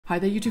Hi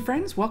there YouTube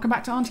friends, welcome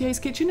back to Auntie A's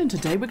Kitchen, and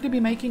today we're going to be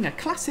making a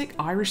classic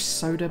Irish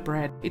soda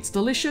bread. It's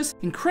delicious,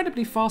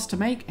 incredibly fast to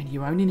make, and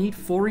you only need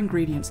 4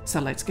 ingredients, so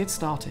let's get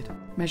started.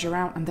 Measure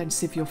out and then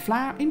sieve your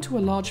flour into a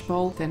large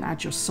bowl, then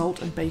add your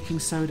salt and baking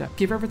soda.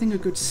 Give everything a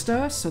good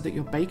stir so that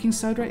your baking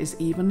soda is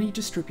evenly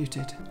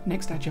distributed.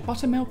 Next add your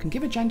buttermilk and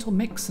give a gentle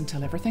mix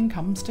until everything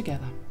comes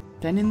together.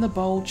 Then in the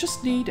bowl,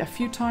 just knead a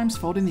few times,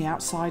 folding the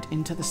outside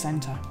into the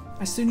centre.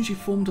 As soon as you've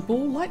formed a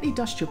ball, lightly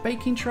dust your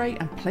baking tray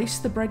and place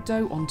the bread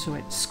dough onto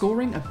it,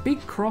 scoring a big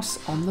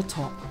cross on the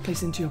top.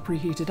 Place into your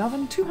preheated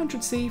oven,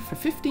 200°C for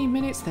 15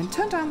 minutes, then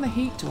turn down the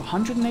heat to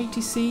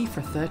 180°C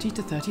for 30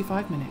 to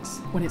 35 minutes.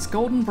 When it's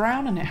golden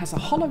brown and it has a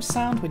hollow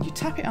sound when you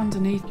tap it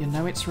underneath, you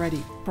know it's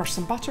ready. Brush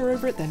some butter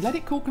over it, then let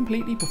it cool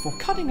completely before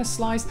cutting a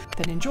slice,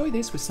 then enjoy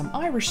this with some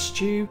Irish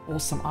stew or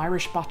some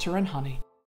Irish butter and honey.